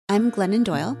I'm Glennon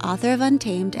Doyle, author of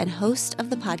Untamed and host of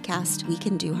the podcast We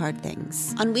Can Do Hard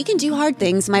Things. On We Can Do Hard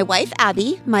Things, my wife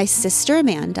Abby, my sister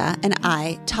Amanda, and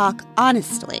I talk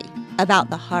honestly about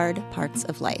the hard parts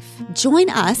of life. Join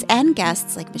us and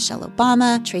guests like Michelle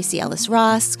Obama, Tracy Ellis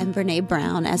Ross, and Brene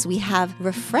Brown as we have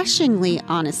refreshingly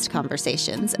honest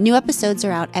conversations. New episodes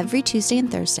are out every Tuesday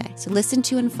and Thursday, so listen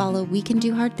to and follow We Can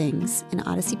Do Hard Things, an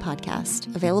Odyssey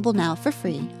podcast, available now for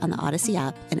free on the Odyssey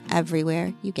app and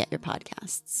everywhere you get your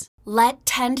podcasts. Let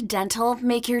Tend Dental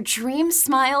make your dream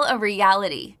smile a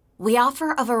reality. We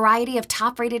offer a variety of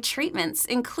top-rated treatments,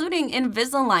 including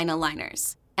Invisalign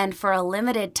aligners. And for a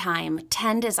limited time,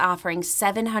 Tend is offering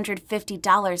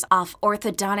 $750 off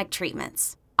orthodontic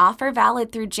treatments. Offer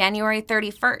valid through January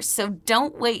 31st, so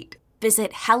don't wait.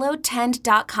 Visit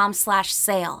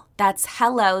hellotend.com/sale. That's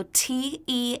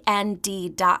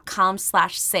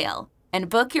hellotend.com/sale. And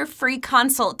book your free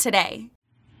consult today.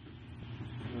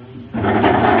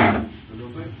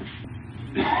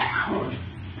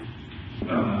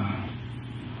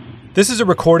 This is a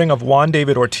recording of Juan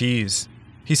David Ortiz.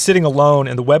 He's sitting alone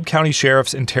in the Webb County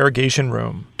Sheriff's interrogation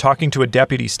room, talking to a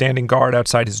deputy standing guard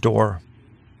outside his door.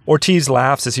 Ortiz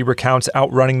laughs as he recounts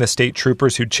outrunning the state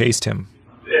troopers who chased him.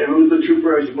 Yeah, who's the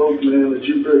trooper I spoke to, man? The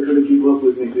trooper couldn't keep up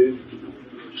with me, dude.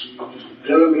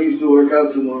 Tell him he needs to work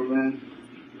out some more, man.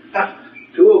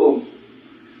 Two of them.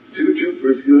 Two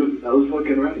troopers, dude. I was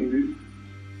fucking running, dude.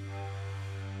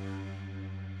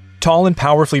 Tall and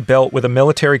powerfully built with a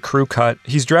military crew cut,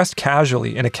 he's dressed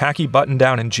casually in a khaki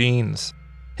button-down and jeans.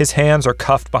 His hands are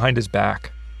cuffed behind his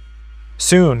back.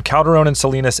 Soon, Calderon and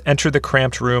Salinas enter the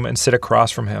cramped room and sit across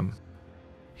from him.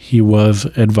 He was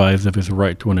advised of his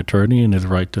right to an attorney and his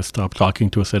right to stop talking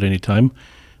to us at any time,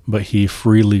 but he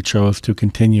freely chose to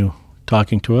continue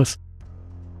talking to us.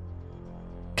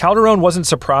 Calderon wasn't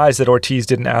surprised that Ortiz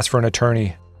didn't ask for an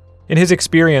attorney. In his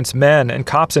experience, men, and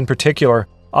cops in particular,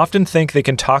 often think they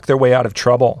can talk their way out of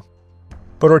trouble.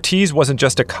 But Ortiz wasn't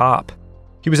just a cop.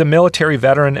 He was a military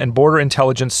veteran and border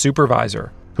intelligence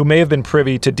supervisor who may have been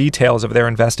privy to details of their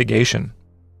investigation.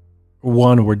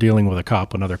 One, we're dealing with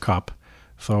another cop.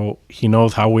 So he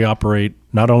knows how we operate,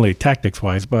 not only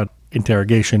tactics-wise, but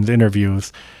interrogations,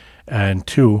 interviews. And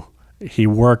two, he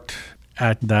worked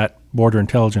at that border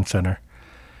intelligence center.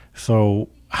 So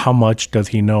how much does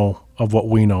he know of what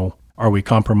we know? Are we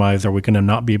compromised? Are we going to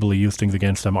not be able to use things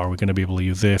against them? Are we going to be able to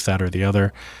use this, that, or the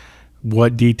other?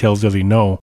 What details does he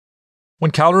know? When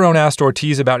Calderon asked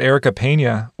Ortiz about Erica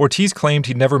Pena, Ortiz claimed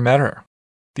he'd never met her.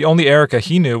 The only Erica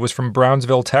he knew was from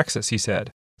Brownsville, Texas, he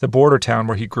said, the border town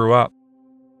where he grew up.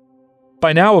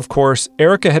 By now, of course,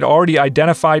 Erica had already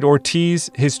identified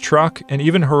Ortiz, his truck, and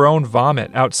even her own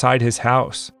vomit outside his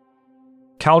house.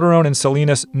 Calderon and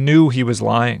Salinas knew he was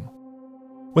lying.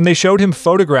 When they showed him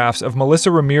photographs of Melissa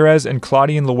Ramirez and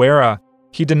Claudine Loera,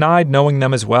 he denied knowing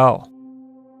them as well.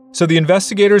 So the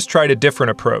investigators tried a different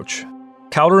approach.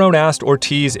 Calderon asked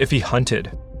Ortiz if he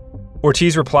hunted.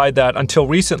 Ortiz replied that, until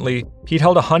recently, he'd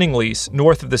held a hunting lease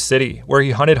north of the city where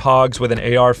he hunted hogs with an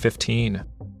AR-15.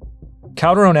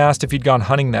 Calderon asked if he'd gone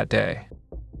hunting that day.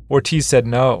 Ortiz said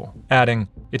no, adding,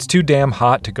 "It's too damn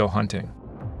hot to go hunting."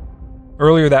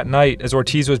 Earlier that night, as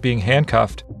Ortiz was being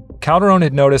handcuffed, Calderon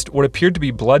had noticed what appeared to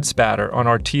be blood spatter on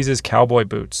Ortiz's cowboy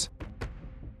boots.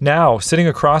 Now, sitting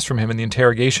across from him in the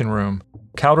interrogation room,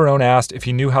 Calderon asked if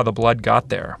he knew how the blood got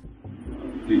there.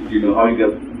 Do you know how you got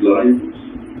blood on your boots?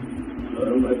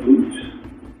 My boots.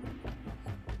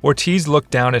 Ortiz looked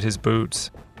down at his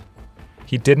boots.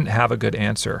 He didn't have a good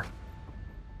answer.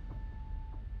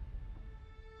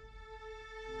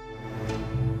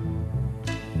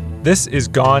 This is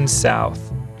Gone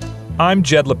South. I'm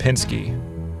Jed Lipinski.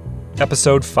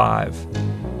 Episode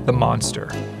 5, The Monster.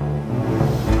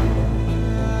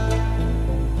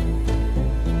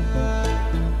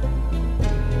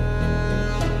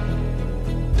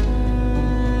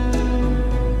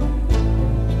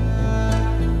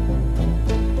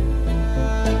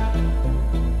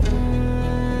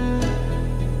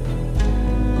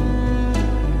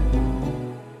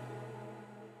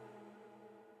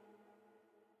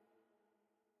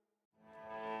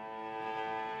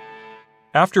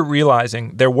 After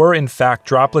realizing there were in fact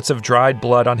droplets of dried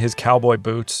blood on his cowboy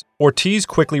boots, Ortiz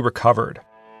quickly recovered.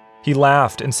 He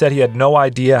laughed and said he had no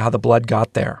idea how the blood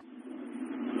got there.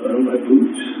 My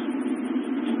boots?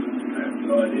 I have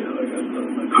no idea how I got blood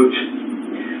on my boots.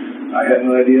 I had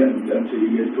no idea until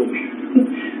you guys told me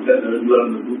that there was blood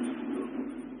on the boots.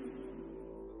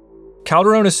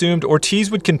 Calderon assumed Ortiz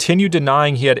would continue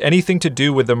denying he had anything to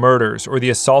do with the murders or the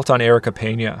assault on Erica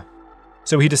Pena.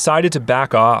 So he decided to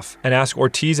back off and ask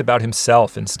Ortiz about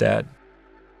himself instead.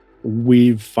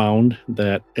 We've found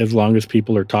that as long as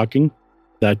people are talking,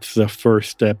 That's the first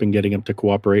step in getting them to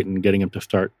cooperate and getting them to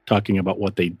start talking about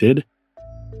what they did.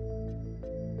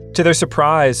 To their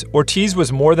surprise, Ortiz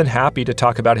was more than happy to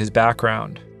talk about his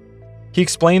background. He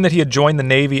explained that he had joined the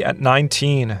Navy at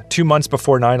 19, 2 months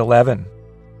before 9/11.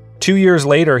 2 years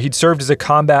later, he'd served as a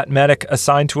combat medic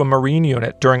assigned to a Marine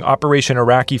unit during Operation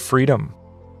Iraqi Freedom.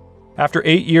 After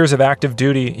 8 years of active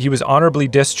duty, he was honorably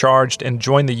discharged and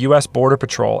joined the U.S. Border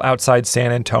Patrol outside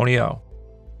San Antonio.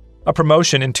 A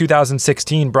promotion in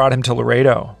 2016 brought him to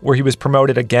Laredo, where he was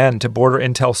promoted again to Border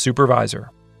Intel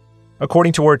Supervisor.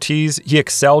 According to Ortiz, he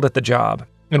excelled at the job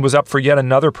and was up for yet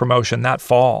another promotion that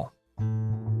fall.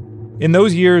 In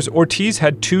those years, Ortiz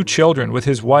had 2 children with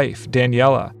his wife,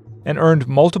 Daniela, and earned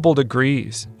multiple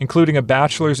degrees, including a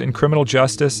bachelor's in criminal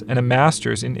justice and a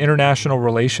master's in international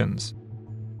relations.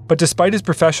 But despite his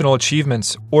professional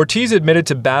achievements, Ortiz admitted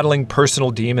to battling personal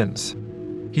demons.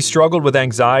 He struggled with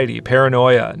anxiety,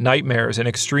 paranoia, nightmares, and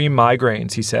extreme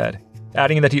migraines, he said,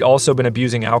 adding that he'd also been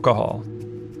abusing alcohol.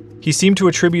 He seemed to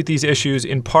attribute these issues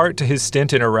in part to his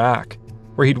stint in Iraq,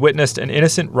 where he'd witnessed an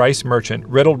innocent rice merchant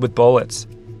riddled with bullets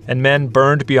and men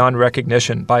burned beyond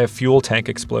recognition by a fuel tank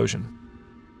explosion.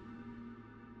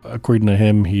 According to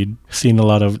him, he'd seen a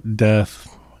lot of death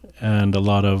and a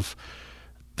lot of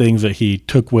things that he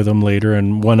took with him later,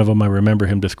 and one of them I remember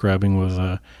him describing was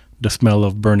the smell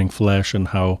of burning flesh and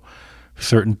how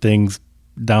certain things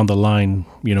down the line,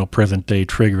 present day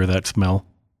trigger that smell.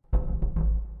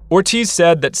 Ortiz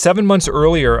said that 7 months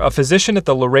earlier, a physician at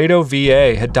the Laredo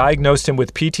VA had diagnosed him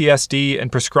with PTSD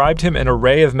and prescribed him an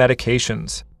array of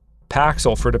medications: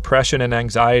 Paxil for depression and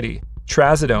anxiety,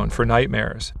 Trazodone for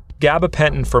nightmares,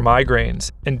 Gabapentin for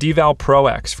migraines, and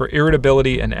Deval-Prox for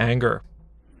irritability and anger.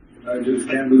 I just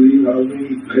can't believe how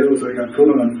many pills I got put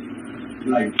on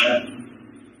like that.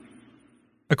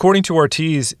 According to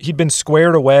Ortiz, he'd been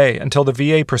squared away until the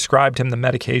VA prescribed him the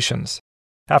medications.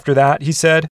 After that, he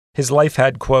said, his life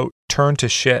had, quote, turned to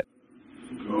shit.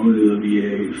 Going to the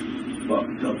VA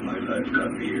fucked up my life,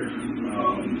 got me here.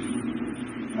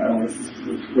 I was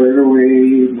a squared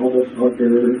away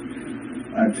motherfucker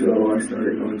until I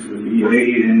started going to the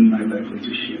VA and my life went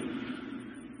to shit.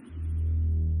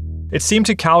 It seemed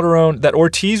to Calderon that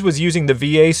Ortiz was using the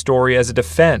VA story as a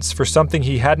defense for something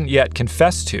he hadn't yet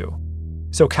confessed to.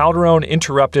 So Calderon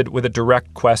interrupted with a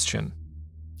direct question.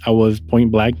 I was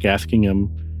point blank asking him,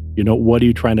 what are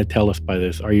you trying to tell us by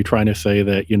this? Are you trying to say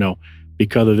that,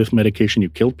 because of this medication you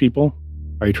killed people?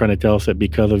 Are you trying to tell us that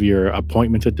because of your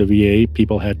appointments at the VA,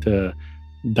 people had to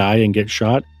die and get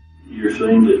shot? You're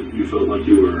saying that you felt like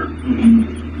you were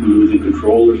losing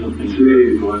control or something?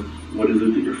 What is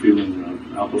it that you're feeling?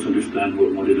 Help us understand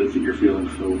what it is that you're feeling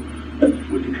so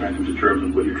we can try to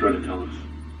determine what you're trying to tell us.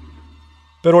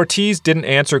 But Ortiz didn't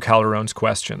answer Calderon's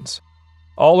questions.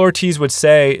 All Ortiz would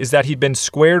say is that he'd been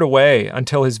squared away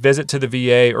until his visit to the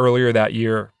VA earlier that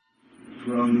year.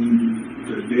 From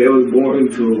the day I was born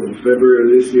until February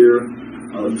of this year,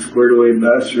 I was a squared away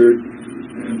bastard.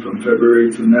 And from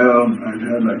February to now, I've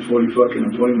had like 40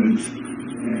 fucking appointments.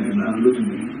 And now look at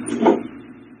me.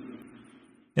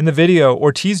 In the video,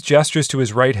 Ortiz gestures to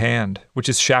his right hand, which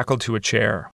is shackled to a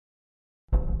chair.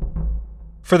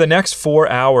 For the next 4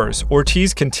 hours,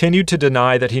 Ortiz continued to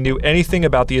deny that he knew anything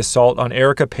about the assault on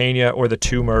Erica Pena or the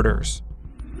 2 murders.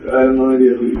 I have no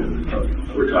idea who you guys are talking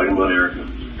about. We're talking about Erica.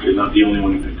 You're not the only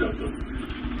one you picked up, though.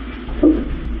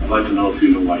 I'd like to know if you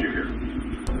know why you're here.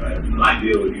 I have no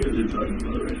idea what you guys are talking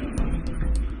about right now.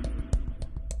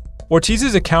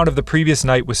 Ortiz's account of the previous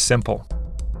night was simple.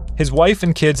 His wife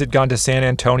and kids had gone to San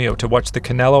Antonio to watch the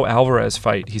Canelo Alvarez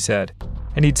fight, he said,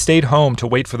 and he'd stayed home to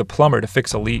wait for the plumber to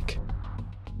fix a leak.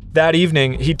 That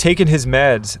evening, he'd taken his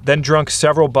meds, then drunk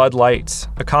several Bud Lights,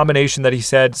 a combination that he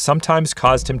said sometimes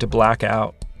caused him to black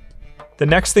out. The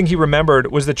next thing he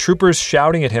remembered was the troopers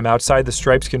shouting at him outside the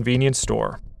Stripes convenience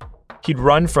store. He'd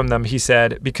run from them, he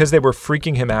said, because they were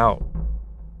freaking him out.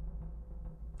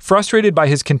 Frustrated by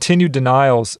his continued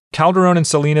denials, Calderon and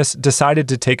Salinas decided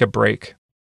to take a break.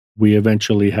 We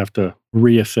eventually have to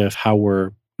reassess how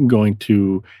we're going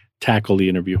to tackle the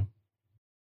interview.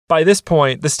 By this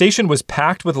point, the station was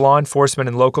packed with law enforcement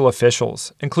and local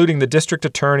officials, including the district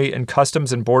attorney and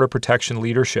Customs and Border Protection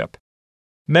leadership.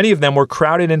 Many of them were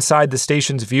crowded inside the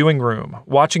station's viewing room,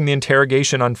 watching the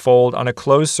interrogation unfold on a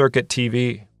closed-circuit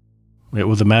TV. It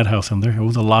was a madhouse in there. It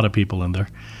was a lot of people in there.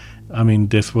 I mean,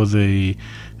 this was a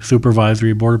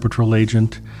supervisory Border Patrol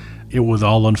agent. It was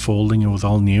all unfolding. It was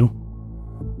all new.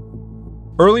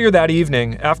 Earlier that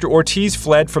evening, after Ortiz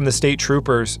fled from the state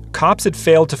troopers, cops had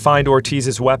failed to find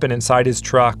Ortiz's weapon inside his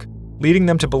truck, leading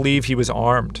them to believe he was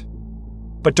armed.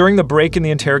 But during the break in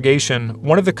the interrogation,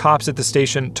 one of the cops at the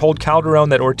station told Calderon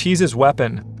that Ortiz's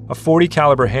weapon, a .40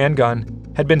 caliber handgun,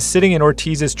 had been sitting in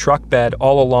Ortiz's truck bed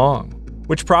all along,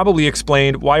 which probably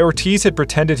explained why Ortiz had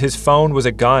pretended his phone was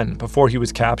a gun before he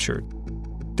was captured.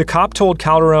 The cop told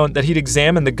Calderon that he'd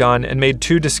examined the gun and made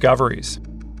 2 discoveries.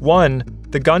 1,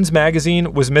 the gun's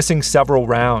magazine was missing several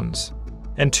rounds.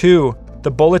 And 2,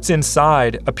 the bullets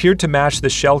inside appeared to match the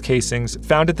shell casings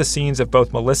found at the scenes of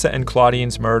both Melissa and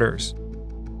Claudine's murders.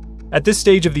 At this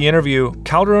stage of the interview,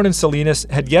 Calderon and Salinas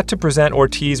had yet to present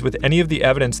Ortiz with any of the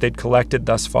evidence they'd collected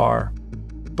thus far.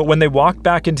 But when they walked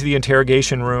back into the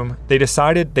interrogation room, they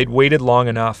decided they'd waited long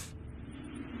enough.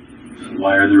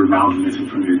 Why are there rounds missing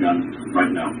from your gun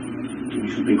right now? Give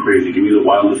me something crazy. Give me the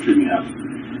wildest dream you have.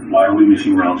 Why are we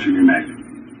missing rounds from your mag?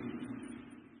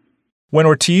 When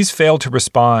Ortiz failed to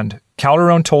respond,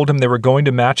 Calderon told him they were going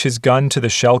to match his gun to the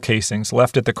shell casings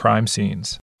left at the crime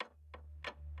scenes.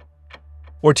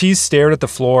 Ortiz stared at the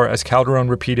floor as Calderon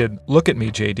repeated, "Look at me,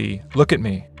 JD, look at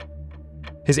me."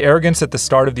 His arrogance at the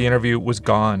start of the interview was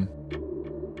gone.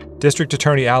 District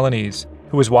Attorney Alanis,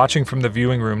 who was watching from the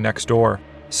viewing room next door,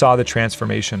 saw the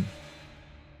transformation.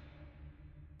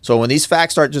 So when these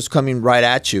facts start just coming right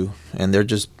at you, and they're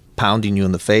just pounding you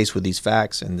in the face with these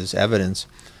facts and this evidence,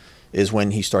 is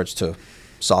when he starts to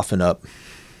soften up.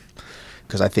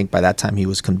 Because I think by that time he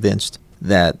was convinced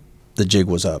that the jig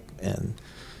was up, and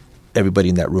everybody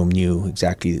in that room knew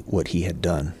exactly what he had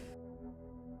done.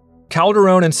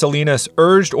 Calderon and Salinas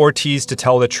urged Ortiz to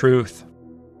tell the truth.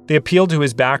 They appealed to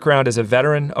his background as a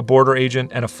veteran, a border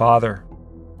agent, and a father.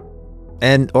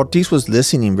 And Ortiz was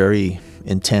listening very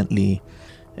intently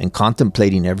and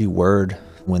contemplating every word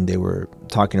when they were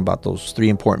talking about those 3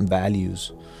 important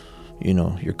values. You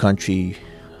know, your country,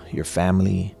 your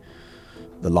family,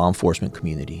 the law enforcement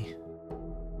community.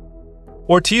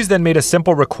 Ortiz then made a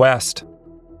simple request.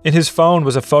 In his phone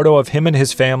was a photo of him and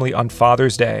his family on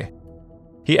Father's Day.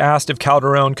 He asked if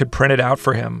Calderon could print it out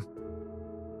for him.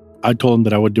 I told him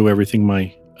that I would do everything in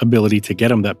my ability to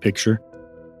get him that picture.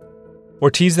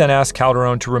 Ortiz then asked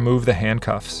Calderon to remove the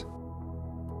handcuffs.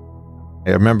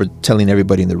 I remember telling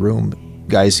everybody in the room,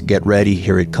 "Guys, get ready,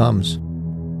 here it comes."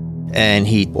 And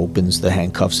he opens the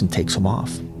handcuffs and takes them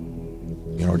off.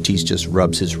 You know, Ortiz just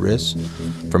rubs his wrists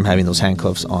from having those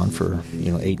handcuffs on for,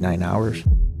 8-9 hours.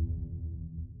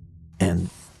 And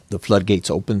the floodgates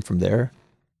open from there.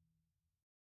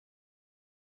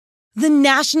 The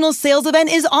national sales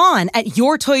event is on at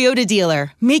your Toyota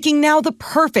dealer, making now the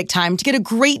perfect time to get a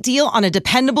great deal on a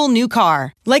dependable new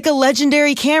car. Like a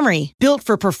legendary Camry, built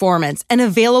for performance and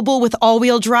available with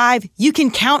all-wheel drive, you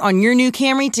can count on your new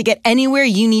Camry to get anywhere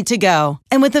you need to go.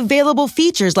 And with available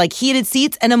features like heated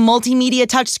seats and a multimedia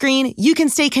touchscreen, you can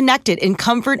stay connected in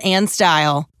comfort and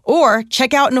style. Or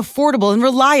check out an affordable and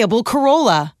reliable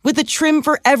Corolla with a trim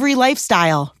for every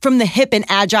lifestyle, from the hip and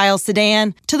agile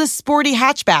sedan to the sporty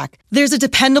hatchback. There's a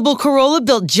dependable Corolla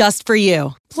built just for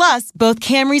you. Plus, both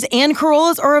Camrys and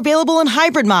Corollas are available in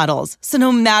hybrid models, so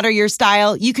no matter your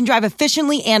style, you can drive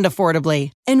efficiently and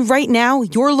affordably. And right now,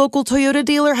 your local Toyota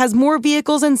dealer has more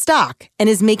vehicles in stock and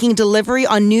is making delivery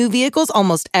on new vehicles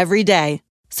almost every day.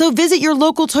 So visit your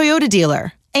local Toyota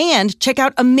dealer. And check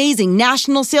out amazing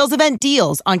national sales event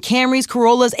deals on Camrys,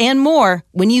 Corollas, and more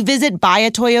when you visit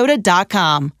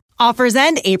buyatoyota.com. Offers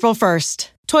end April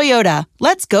 1st. Toyota,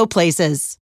 let's go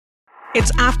places. It's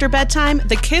after bedtime,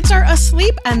 the kids are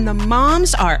asleep, and the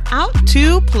moms are out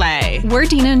to play. We're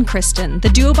Dina and Kristen, the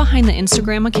duo behind the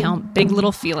Instagram account Big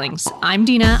Little Feelings. I'm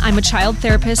Dina. I'm a child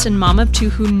therapist and mom of 2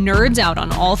 who nerds out on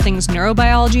all things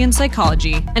neurobiology and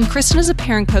psychology. And Kristen is a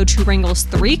parent coach who wrangles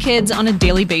 3 kids on a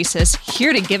daily basis,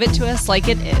 here to give it to us like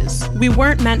it is. We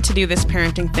weren't meant to do this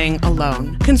parenting thing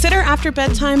alone. Consider After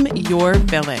Bedtime your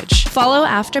village. Follow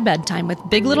After Bedtime with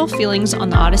Big Little Feelings on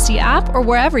the Odyssey app or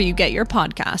wherever you get your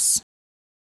podcasts.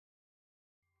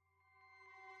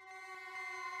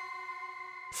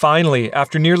 Finally,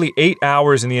 after nearly 8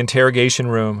 hours in the interrogation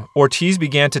room, Ortiz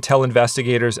began to tell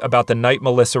investigators about the night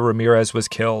Melissa Ramirez was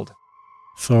killed.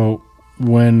 So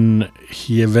when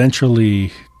he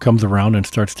eventually comes around and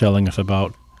starts telling us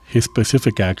about his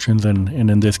specific actions, and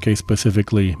in this case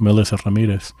specifically Melissa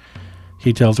Ramirez,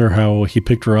 he tells her how he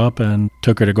picked her up and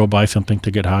took her to go buy something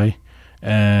to get high,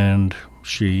 and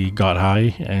she got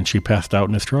high and she passed out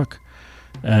in his truck.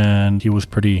 And he was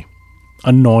pretty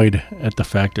annoyed at the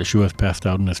fact that she was passed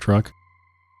out in his truck.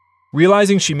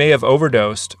 Realizing she may have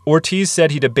overdosed, Ortiz said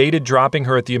he debated dropping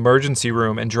her at the emergency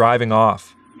room and driving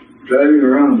off. Driving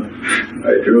around,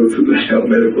 I drove to the Shell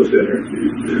Medical Center.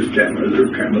 There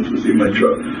were cameras to see my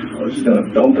truck. I was just going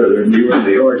to dump her there and leave her in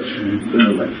New York. And I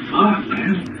was like, fuck,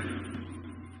 man.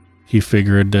 He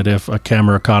figured that if a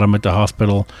camera caught him at the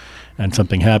hospital and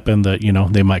something happened, that,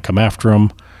 they might come after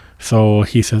him. So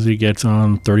he says he gets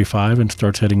on 35 and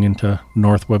starts heading into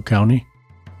North Webb County.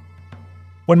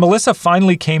 When Melissa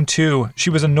finally came to, she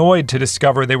was annoyed to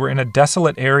discover they were in a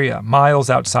desolate area miles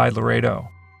outside Laredo.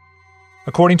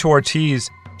 According to Ortiz,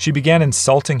 she began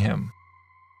insulting him.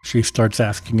 She starts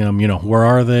asking him, where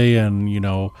are they? And,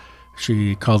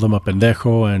 she calls him a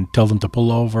pendejo and tells him to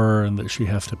pull over and that she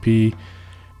has to pee.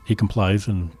 He complies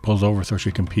and pulls over so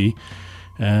she can pee.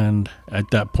 And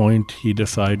at that point, he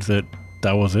decides that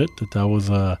was it, that was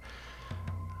the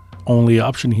only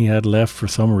option he had left for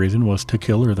some reason was to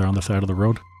kill her there on the side of the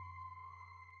road.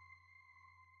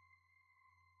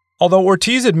 Although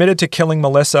Ortiz admitted to killing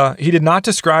Melissa, he did not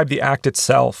describe the act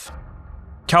itself.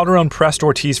 Calderon pressed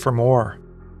Ortiz for more.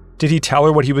 Did he tell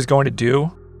her what he was going to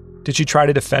do? Did she try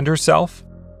to defend herself?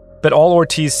 But all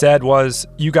Ortiz said was,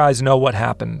 "You guys know what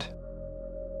happened."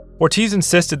 Ortiz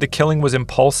insisted the killing was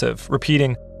impulsive,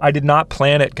 repeating, "I did not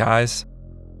plan it, guys."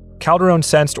 Calderon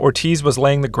sensed Ortiz was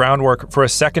laying the groundwork for a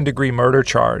second-degree murder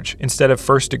charge instead of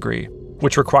first-degree,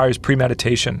 which requires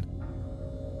premeditation.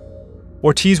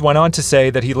 Ortiz went on to say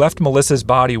that he left Melissa's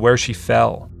body where she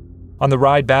fell. On the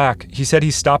ride back, he said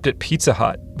he stopped at Pizza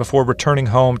Hut before returning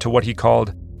home to what he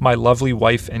called my lovely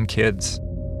wife and kids.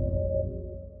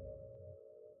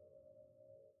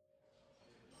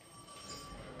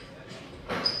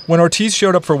 When Ortiz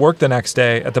showed up for work the next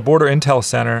day at the Border Intel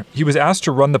Center, he was asked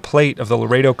to run the plate of the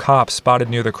Laredo cops spotted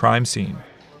near the crime scene.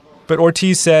 But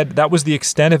Ortiz said that was the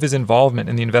extent of his involvement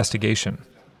in the investigation.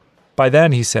 By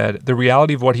then, he said, the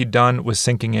reality of what he'd done was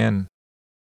sinking in.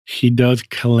 He does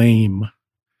claim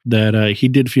that he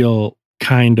did feel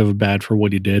kind of bad for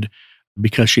what he did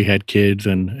because she had kids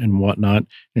and whatnot,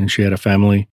 and she had a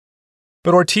family.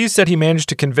 But Ortiz said he managed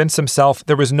to convince himself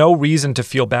there was no reason to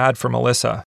feel bad for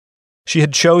Melissa. She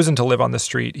had chosen to live on the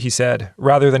street, he said,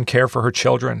 rather than care for her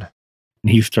children.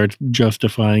 He starts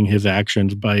justifying his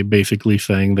actions by basically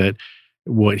saying that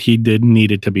what he did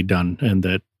needed to be done and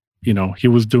that, he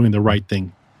was doing the right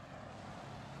thing.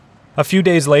 A few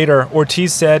days later,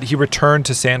 Ortiz said he returned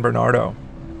to San Bernardo.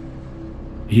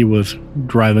 He was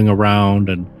driving around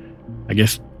and, I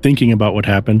guess, thinking about what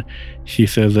happened. He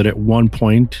says that at one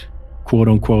point, quote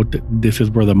unquote, this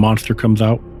is where the monster comes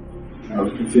out. I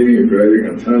was continuing driving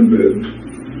on Sunbed,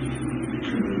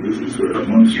 and this is where the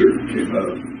monster came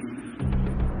out.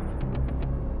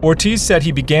 Ortiz said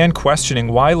he began questioning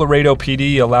why Laredo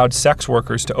PD allowed sex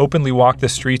workers to openly walk the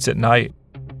streets at night.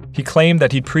 He claimed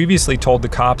that he'd previously told the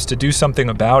cops to do something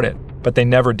about it, but they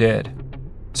never did.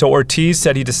 So Ortiz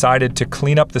said he decided to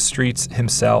clean up the streets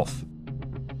himself.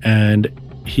 And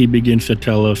he begins to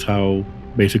tell us how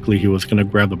basically he was going to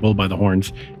grab the bull by the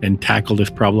horns and tackle this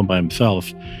problem by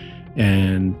himself.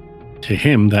 And to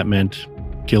him, that meant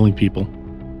killing people.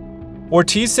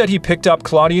 Ortiz said he picked up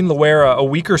Claudine Loera a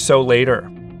week or so later.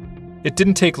 It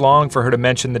didn't take long for her to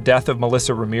mention the death of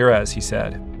Melissa Ramirez, he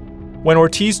said. When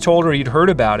Ortiz told her he'd heard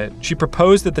about it, she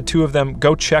proposed that the two of them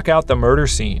go check out the murder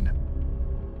scene.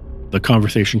 The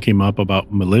conversation came up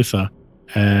about Melissa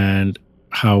and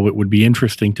how it would be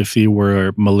interesting to see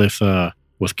where Melissa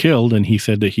was killed, and he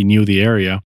said that he knew the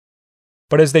area.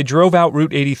 But as they drove out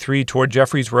Route 83 toward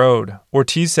Jeffries Road,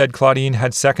 Ortiz said Claudine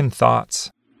had second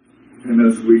thoughts. And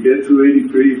as we get to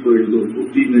 83 for his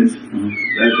little penis, that's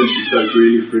when she starts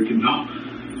really freaking,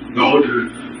 no,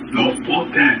 dude, no,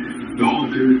 fuck that,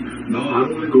 no, dude, no, I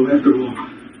don't want to go after her.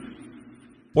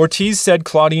 Ortiz said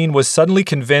Claudine was suddenly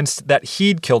convinced that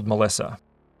he'd killed Melissa.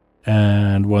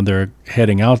 And when they're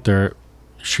heading out there,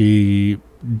 she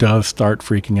does start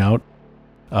freaking out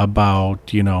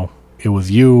about, it was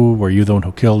you, were you the one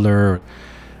who killed her?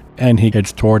 And he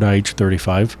heads toward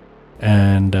IH-35.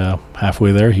 And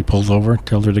halfway there, he pulls over,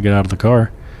 tells her to get out of the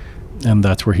car. And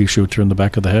that's where he shoots her in the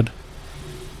back of the head.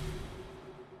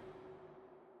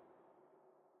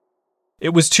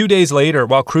 It was 2 days later,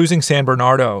 while cruising San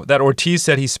Bernardo, that Ortiz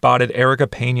said he spotted Erica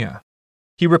Pena.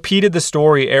 He repeated the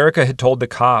story Erica had told the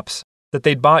cops, that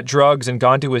they'd bought drugs and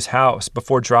gone to his house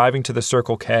before driving to the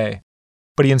Circle K.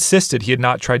 But he insisted he had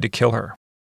not tried to kill her.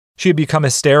 She had become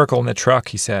hysterical in the truck,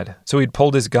 he said, so he'd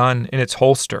pulled his gun in its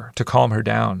holster to calm her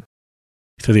down.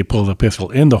 So he pulled the pistol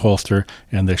in the holster,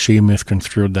 and that she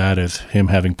misconstrued that as him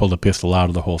having pulled the pistol out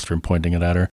of the holster and pointing it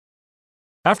at her.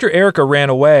 After Erica ran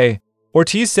away,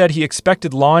 Ortiz said he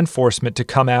expected law enforcement to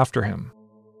come after him.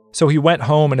 So he went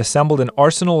home and assembled an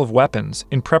arsenal of weapons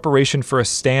in preparation for a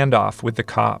standoff with the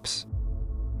cops.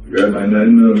 I grabbed my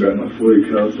 9mm, grabbed my 40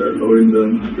 cal, started loading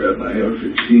them. I grabbed my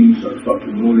AR-15, started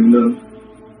fucking loading them.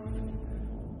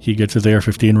 He gets his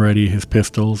AR-15 ready, his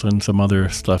pistols, and some other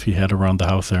stuff he had around the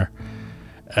house there.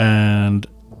 And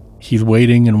he's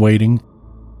waiting and waiting.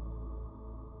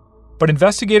 But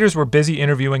investigators were busy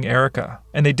interviewing Erica,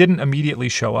 and they didn't immediately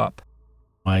show up.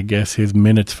 I guess his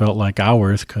minutes felt like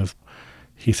hours because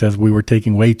he says we were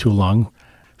taking way too long.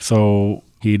 So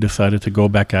he decided to go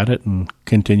back at it and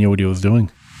continue what he was doing.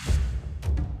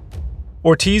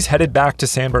 Ortiz headed back to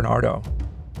San Bernardo.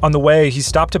 On the way, he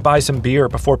stopped to buy some beer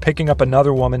before picking up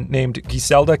another woman named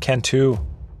Giselda Cantu.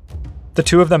 The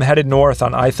two of them headed north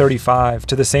on I-35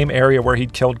 to the same area where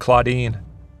he'd killed Claudine.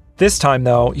 This time,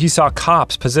 though, he saw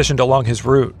cops positioned along his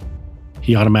route.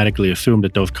 He automatically assumed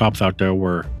that those cops out there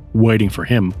were waiting for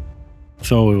him.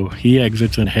 So he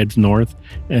exits and heads north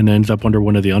and ends up under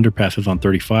one of the underpasses on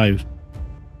 35.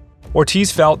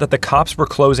 Ortiz felt that the cops were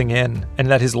closing in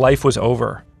and that his life was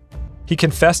over. He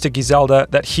confessed to Giselda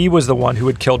that he was the one who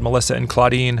had killed Melissa and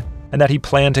Claudine and that he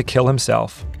planned to kill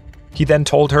himself. He then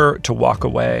told her to walk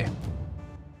away.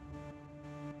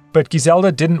 But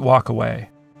Giselda didn't walk away.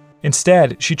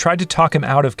 Instead, she tried to talk him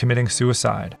out of committing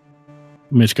suicide.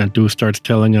 Ms. Cantu starts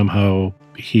telling him how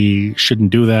he shouldn't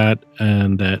do that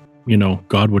and that,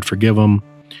 God would forgive him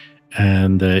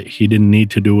and that he didn't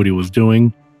need to do what he was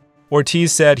doing.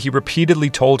 Ortiz said he repeatedly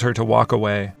told her to walk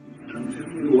away. I'm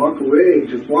telling you to walk away.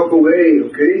 Just walk away,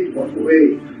 okay? Walk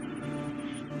away.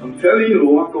 I'm telling you to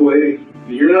walk away.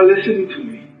 You're not listening to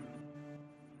me.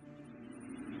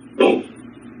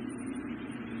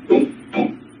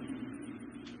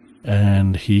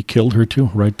 And he killed her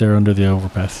too, right there under the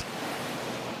overpass.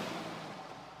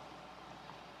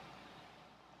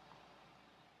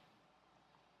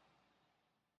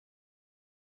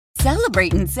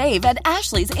 Celebrate and save at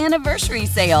Ashley's Anniversary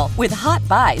Sale. With Hot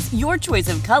Buys, your choice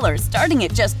of colors starting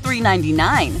at just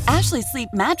 $3.99. Ashley Sleep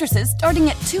mattresses starting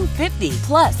at $2.50.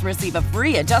 Plus, receive a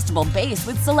free adjustable base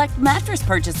with select mattress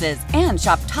purchases. And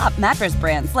shop top mattress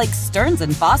brands like Stearns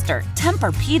 & Foster,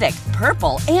 Tempur-Pedic,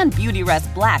 Purple, and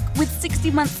Beautyrest Black with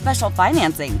 60-month special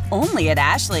financing. Only at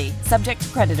Ashley. Subject to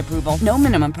credit approval. No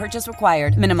minimum purchase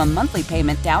required. Minimum monthly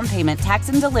payment, down payment, tax,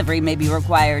 and delivery may be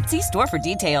required. See store for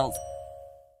details.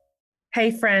 Hey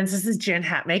friends, this is Jen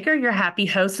Hatmaker, your happy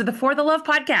host of the For the Love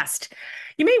podcast.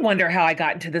 You may wonder how I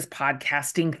got into this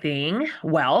podcasting thing.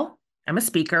 Well, I'm a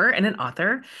speaker and an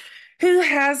author who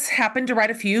has happened to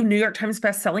write a few New York Times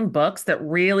best-selling books that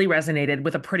really resonated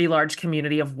with a pretty large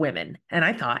community of women. And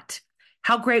I thought,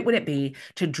 how great would it be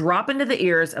to drop into the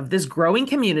ears of this growing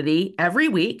community every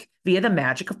week via the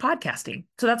magic of podcasting?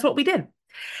 So that's what we did.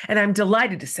 And I'm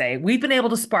delighted to say we've been able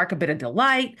to spark a bit of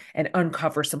delight and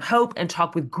uncover some hope and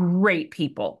talk with great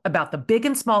people about the big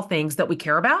and small things that we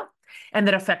care about and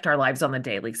that affect our lives on the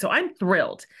daily. So I'm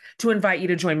thrilled to invite you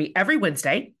to join me every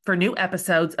Wednesday for new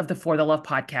episodes of the For the Love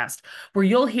podcast, where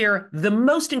you'll hear the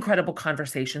most incredible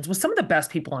conversations with some of the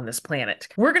best people on this planet.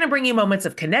 We're going to bring you moments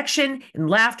of connection and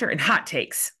laughter and hot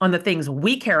takes on the things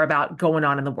we care about going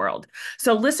on in the world.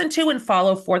 So listen to and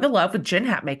follow For the Love with Jen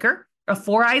Hatmaker, a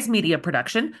Four Eyes Media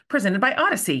production presented by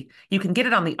Odyssey. You can get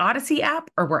it on the Odyssey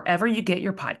app or wherever you get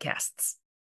your podcasts.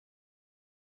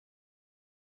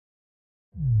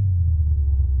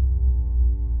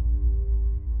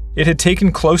 It had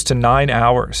taken close to 9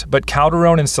 hours, but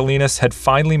Calderon and Salinas had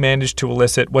finally managed to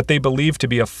elicit what they believed to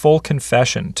be a full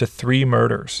confession to 3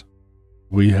 murders.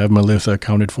 We have Melissa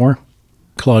accounted for,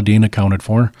 Claudine accounted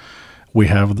for. We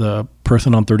have the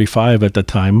person on 35 at the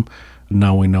time,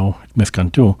 now we know, Ms.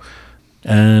 Cantu.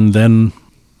 And then,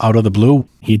 out of the blue,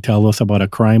 he'd tell us about a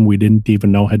crime we didn't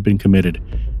even know had been committed,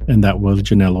 and that was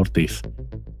Janelle Ortiz.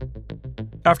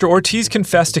 After Ortiz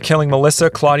confessed to killing Melissa,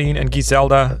 Claudine, and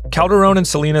Giselda, Calderon and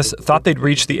Salinas thought they'd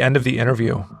reached the end of the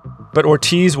interview. But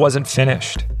Ortiz wasn't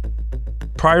finished.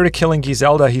 Prior to killing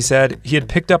Giselda, he said he had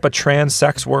picked up a trans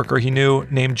sex worker he knew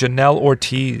named Janelle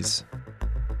Ortiz.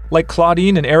 Like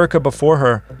Claudine and Erica before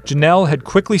her, Janelle had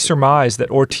quickly surmised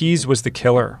that Ortiz was the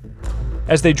killer.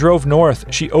 As they drove north,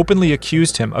 she openly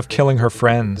accused him of killing her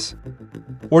friends.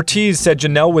 Ortiz said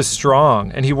Janelle was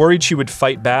strong and he worried she would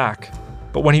fight back.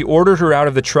 But when he ordered her out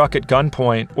of the truck at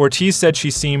gunpoint, Ortiz said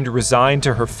she seemed resigned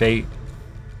to her fate.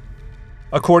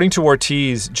 According to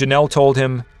Ortiz, Janelle told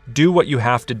him, "Do what you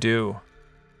have to do."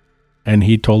 And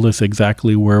he told us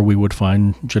exactly where we would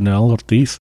find Janelle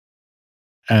Ortiz.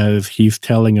 As he's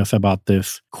telling us about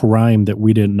this crime that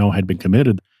we didn't know had been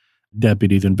committed,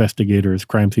 deputies, investigators,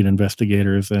 crime scene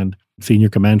investigators, and senior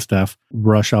command staff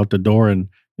rush out the door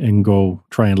and go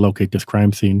try and locate this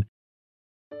crime scene.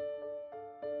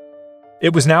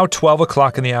 It was now 12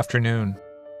 o'clock in the afternoon.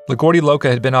 LaGuardia Loca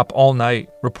had been up all night,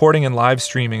 reporting and live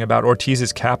streaming about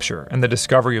Ortiz's capture and the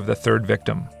discovery of the 3rd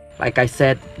victim. Like I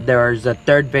said, there's a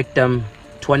 3rd victim,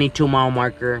 22-mile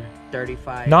marker,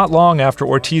 35. Not long after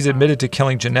Ortiz admitted to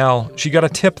killing Janelle, she got a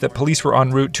tip that police were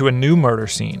en route to a new murder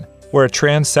scene, where a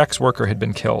trans sex worker had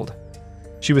been killed.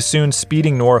 She was soon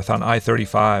speeding north on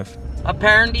I-35.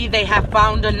 Apparently, they have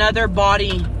found another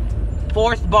body,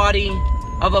 fourth body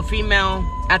of a female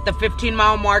at the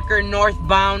 15-mile marker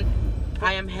northbound.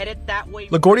 I am headed that way.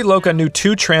 LaGuardia Loca knew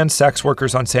 2 trans sex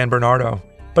workers on San Bernardo,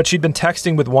 but she'd been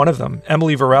texting with one of them,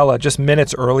 Emily Varela, just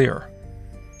minutes earlier.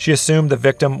 She assumed the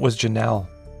victim was Janelle.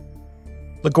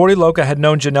 LaGuardia Loca had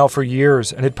known Janelle for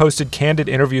years and had posted candid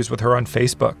interviews with her on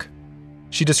Facebook.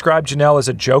 She described Janelle as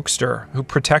a jokester who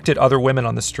protected other women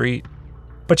on the street.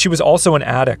 But she was also an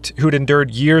addict who'd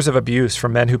endured years of abuse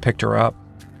from men who picked her up.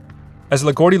 As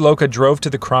LaGuardia Loca drove to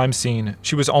the crime scene,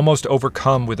 she was almost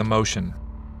overcome with emotion.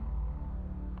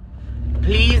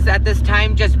 Please, at this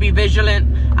time, just be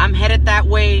vigilant. I'm headed that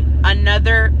way.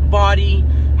 Another body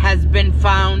has been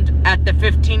found at the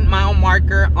 15-mile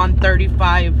marker on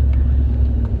 35.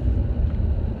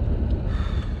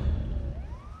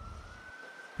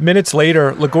 Minutes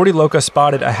later, LaGuardia Loca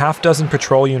spotted a half-dozen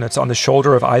patrol units on the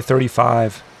shoulder of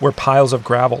I-35, where piles of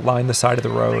gravel lined the side of the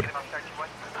road.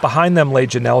 Behind them lay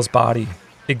Janelle's body,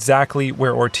 exactly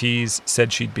where Ortiz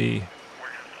said she'd be.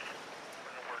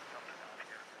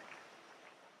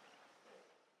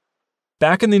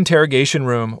 Back in the interrogation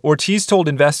room, Ortiz told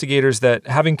investigators that,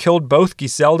 having killed both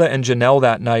Giselda and Janelle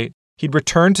that night, he'd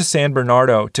returned to San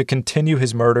Bernardo to continue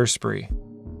his murder spree.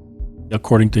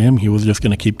 According to him, he was just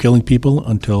going to keep killing people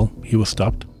until he was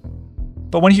stopped.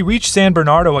 But when he reached San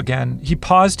Bernardo again, he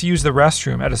paused to use the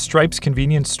restroom at a Stripes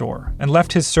convenience store and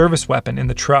left his service weapon in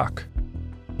the truck.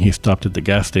 He stopped at the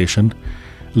gas station,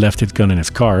 left his gun in his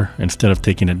car instead of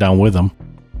taking it down with him.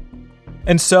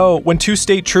 And so, when 2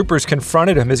 state troopers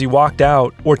confronted him as he walked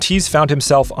out, Ortiz found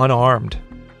himself unarmed.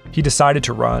 He decided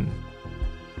to run.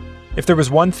 If there was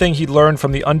one thing he'd learned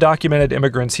from the undocumented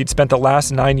immigrants he'd spent the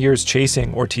last 9 years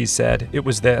chasing, Ortiz said, it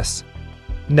was this: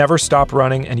 never stop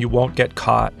running and you won't get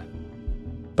caught.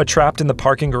 But trapped in the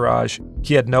parking garage,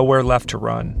 he had nowhere left to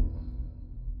run.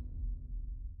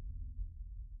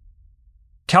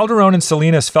 Calderon and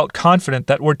Salinas felt confident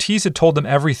that Ortiz had told them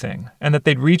everything and that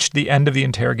they'd reached the end of the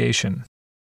interrogation.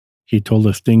 He told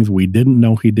us things we didn't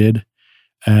know he did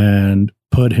and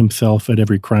put himself at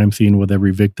every crime scene with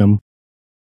every victim.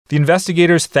 The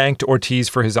investigators thanked Ortiz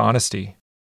for his honesty.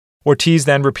 Ortiz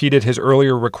then repeated his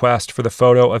earlier request for the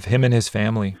photo of him and his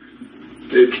family.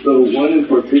 It's the one in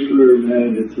particular,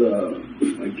 man. It's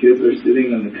my kids are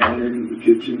sitting on the counter in the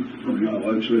kitchen. My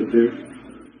wife's right there.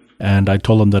 And I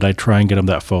told him that I'd try and get him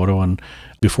that photo, and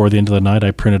before the end of the night,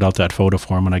 I printed out that photo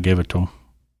for him and I gave it to him.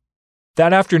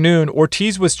 That afternoon,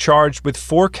 Ortiz was charged with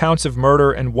 4 counts of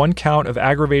murder and 1 count of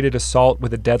aggravated assault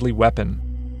with a deadly weapon.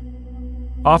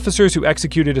 Officers who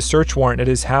executed a search warrant at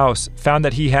his house found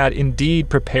that he had indeed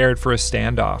prepared for a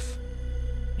standoff.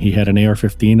 He had an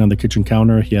AR-15 on the kitchen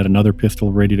counter. He had another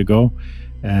pistol ready to go.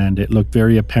 And it looked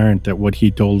very apparent that what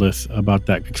he told us about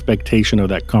that expectation of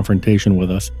that confrontation with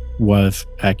us was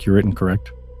accurate and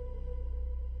correct.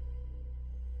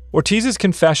 Ortiz's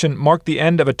confession marked the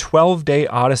end of a 12-day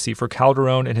odyssey for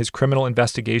Calderon and his criminal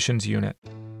investigations unit.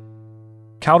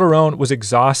 Calderon was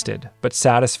exhausted but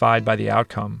satisfied by the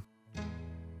outcome.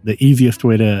 The easiest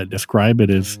way to describe it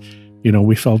is,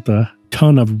 we felt a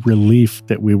ton of relief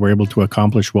that we were able to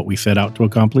accomplish what we set out to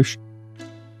accomplish.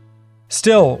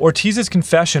 Still, Ortiz's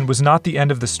confession was not the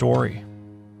end of the story.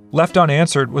 Left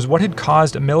unanswered was what had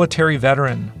caused a military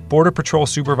veteran, Border Patrol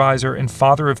supervisor, and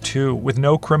father of 2 with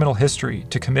no criminal history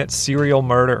to commit serial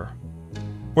murder.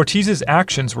 Ortiz's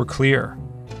actions were clear.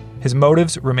 His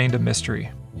motives remained a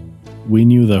mystery. We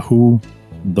knew the who,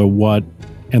 the what,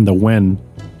 and the when.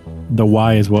 The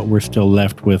why is what we're still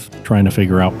left with trying to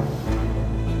figure out.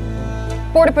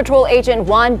 Border Patrol agent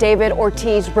Juan David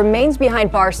Ortiz remains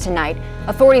behind bars tonight.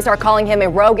 Authorities are calling him a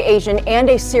rogue agent and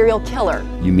a serial killer.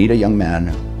 You meet a young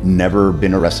man, never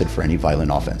been arrested for any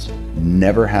violent offense,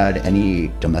 never had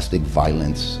any domestic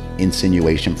violence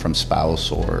insinuation from spouse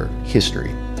or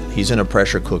history. He's in a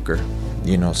pressure cooker,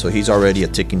 so he's already a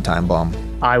ticking time bomb.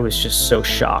 I was just so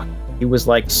shocked. He was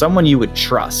like someone you would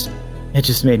trust. It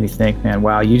just made me think, man,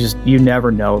 wow, you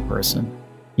never know a person.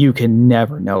 You can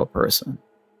never know a person.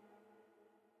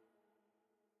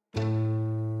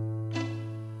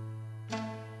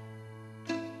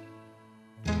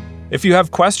 If you have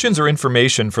questions or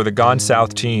information for the Gone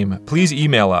South team, please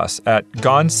email us at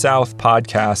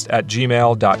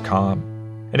gonesouthpodcast@gmail.com.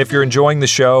 And if you're enjoying the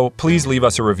show, please leave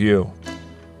us a review.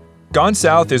 Gone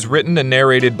South is written and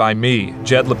narrated by me,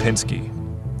 Jed Lipinski.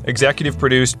 Executive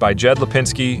produced by Jed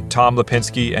Lipinski, Tom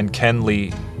Lipinski, and Ken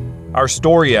Lee. Our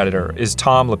story editor is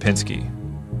Tom Lipinski.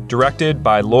 Directed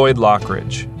by Lloyd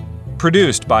Lockridge.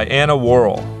 Produced by Anna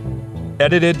Worrell.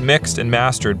 Edited, mixed, and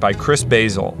mastered by Chris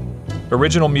Basil.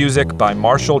 Original music by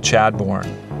Marshall Chadbourne.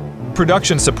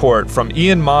 Production support from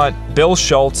Ian Mont, Bill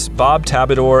Schultz, Bob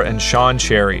Tabador, and Sean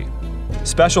Cherry.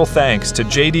 Special thanks to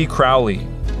J.D. Crowley,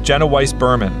 Jenna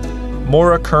Weiss-Berman,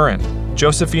 Maura Curran,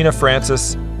 Josephina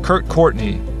Francis, Kurt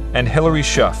Courtney, and Hillary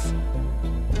Schuff.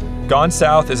 Gone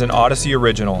South is an Odyssey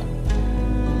original.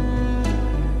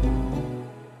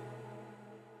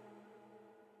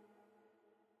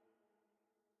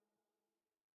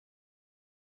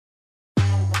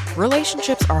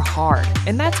 Relationships are hard,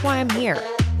 and that's why I'm here.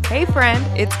 Hey friend,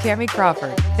 it's Cami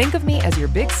Crawford. Think of me as your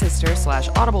big sister /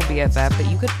 Audible BFF that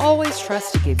you can always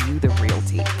trust to give you the real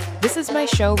tea. This is my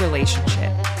show,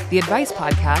 Relationship, the advice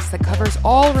podcast that covers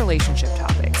all relationship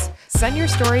topics. Send your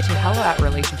story to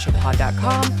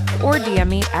hello@relationshippod.com or DM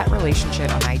me @relationship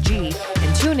on IG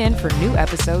and tune in for new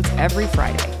episodes every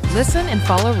Friday. Listen and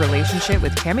follow Relationship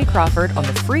with Cami Crawford on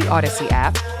the free Odyssey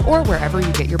app or wherever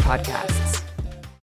you get your podcasts.